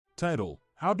Title: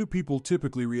 How do people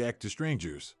typically react to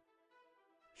strangers?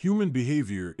 Human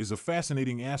behavior is a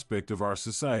fascinating aspect of our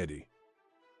society.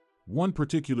 One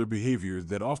particular behavior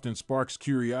that often sparks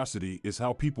curiosity is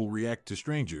how people react to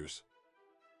strangers.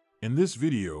 In this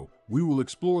video, we will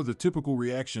explore the typical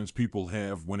reactions people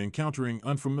have when encountering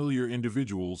unfamiliar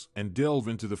individuals and delve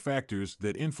into the factors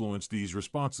that influence these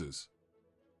responses.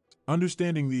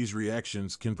 Understanding these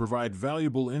reactions can provide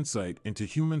valuable insight into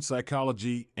human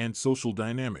psychology and social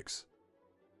dynamics.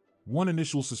 1.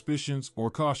 Initial suspicions or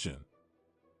caution.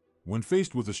 When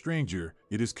faced with a stranger,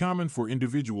 it is common for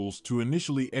individuals to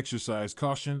initially exercise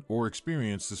caution or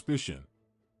experience suspicion.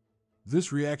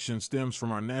 This reaction stems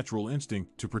from our natural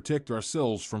instinct to protect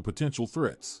ourselves from potential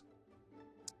threats.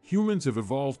 Humans have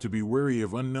evolved to be wary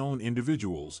of unknown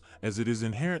individuals, as it is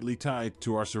inherently tied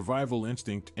to our survival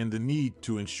instinct and the need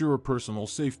to ensure personal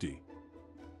safety.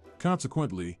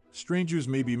 Consequently, strangers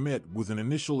may be met with an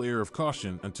initial air of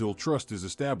caution until trust is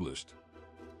established.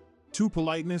 2.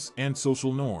 Politeness and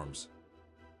social norms.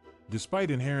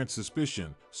 Despite inherent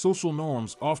suspicion, social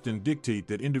norms often dictate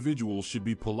that individuals should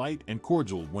be polite and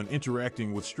cordial when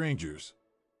interacting with strangers.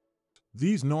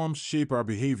 These norms shape our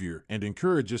behavior and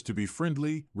encourage us to be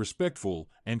friendly, respectful,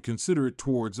 and considerate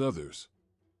towards others.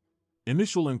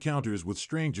 Initial encounters with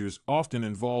strangers often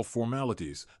involve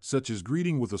formalities, such as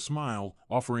greeting with a smile,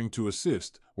 offering to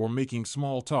assist, or making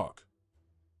small talk.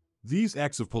 These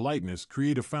acts of politeness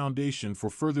create a foundation for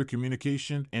further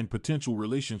communication and potential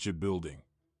relationship building.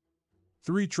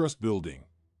 3. Trust building.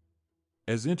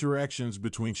 As interactions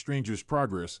between strangers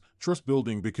progress, trust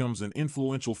building becomes an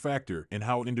influential factor in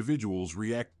how individuals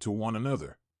react to one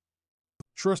another.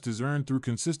 Trust is earned through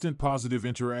consistent positive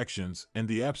interactions and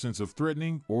the absence of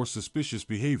threatening or suspicious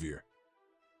behavior.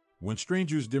 When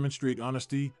strangers demonstrate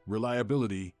honesty,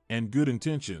 reliability, and good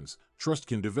intentions, trust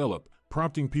can develop,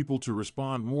 prompting people to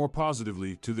respond more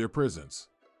positively to their presence.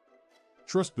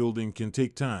 Trust building can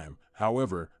take time,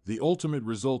 however, the ultimate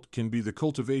result can be the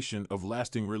cultivation of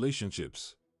lasting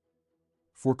relationships.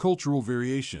 4. Cultural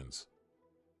variations.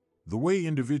 The way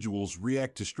individuals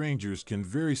react to strangers can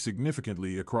vary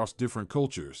significantly across different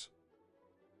cultures.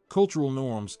 Cultural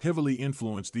norms heavily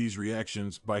influence these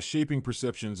reactions by shaping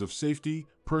perceptions of safety,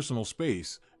 personal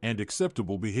space, and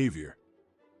acceptable behavior.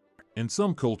 In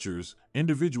some cultures,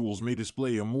 individuals may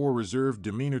display a more reserved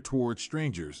demeanor towards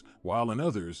strangers, while in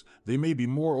others, they may be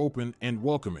more open and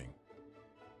welcoming.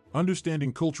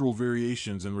 Understanding cultural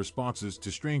variations and responses to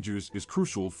strangers is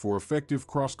crucial for effective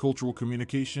cross-cultural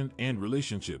communication and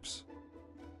relationships.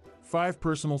 5.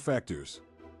 Personal factors.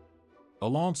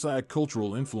 Alongside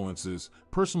cultural influences,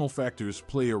 personal factors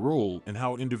play a role in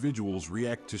how individuals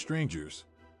react to strangers.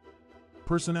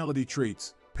 Personality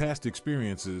traits, past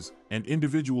experiences, and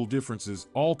individual differences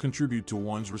all contribute to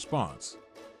one's response.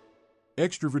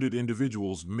 Extroverted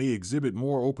individuals may exhibit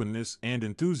more openness and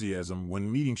enthusiasm when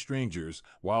meeting strangers,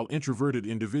 while introverted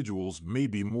individuals may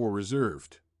be more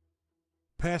reserved.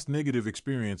 Past negative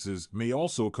experiences may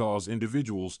also cause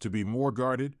individuals to be more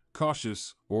guarded,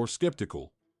 cautious, or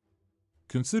skeptical.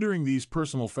 Considering these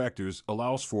personal factors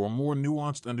allows for a more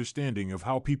nuanced understanding of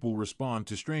how people respond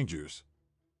to strangers.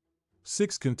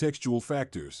 6. Contextual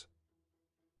factors.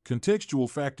 Contextual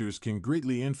factors can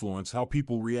greatly influence how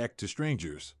people react to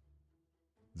strangers.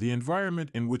 The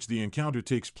environment in which the encounter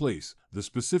takes place, the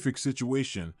specific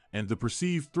situation, and the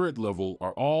perceived threat level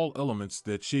are all elements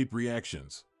that shape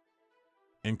reactions.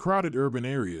 In crowded urban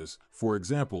areas, for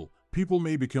example, people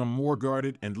may become more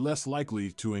guarded and less likely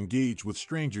to engage with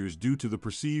strangers due to the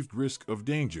perceived risk of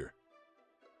danger.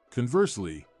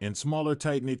 Conversely, in smaller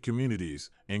tight-knit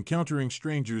communities, encountering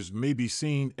strangers may be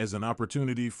seen as an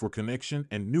opportunity for connection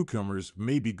and newcomers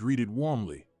may be greeted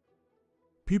warmly.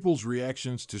 People's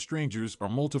reactions to strangers are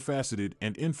multifaceted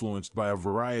and influenced by a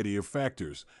variety of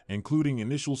factors, including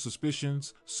initial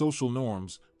suspicions, social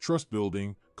norms, trust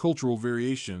building, cultural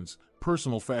variations,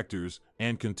 personal factors,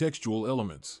 and contextual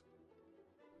elements.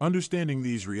 Understanding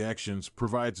these reactions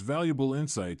provides valuable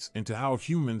insights into how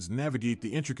humans navigate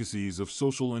the intricacies of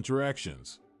social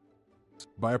interactions.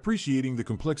 By appreciating the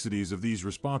complexities of these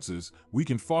responses, we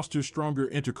can foster stronger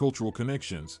intercultural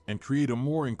connections and create a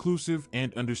more inclusive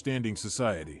and understanding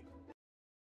society.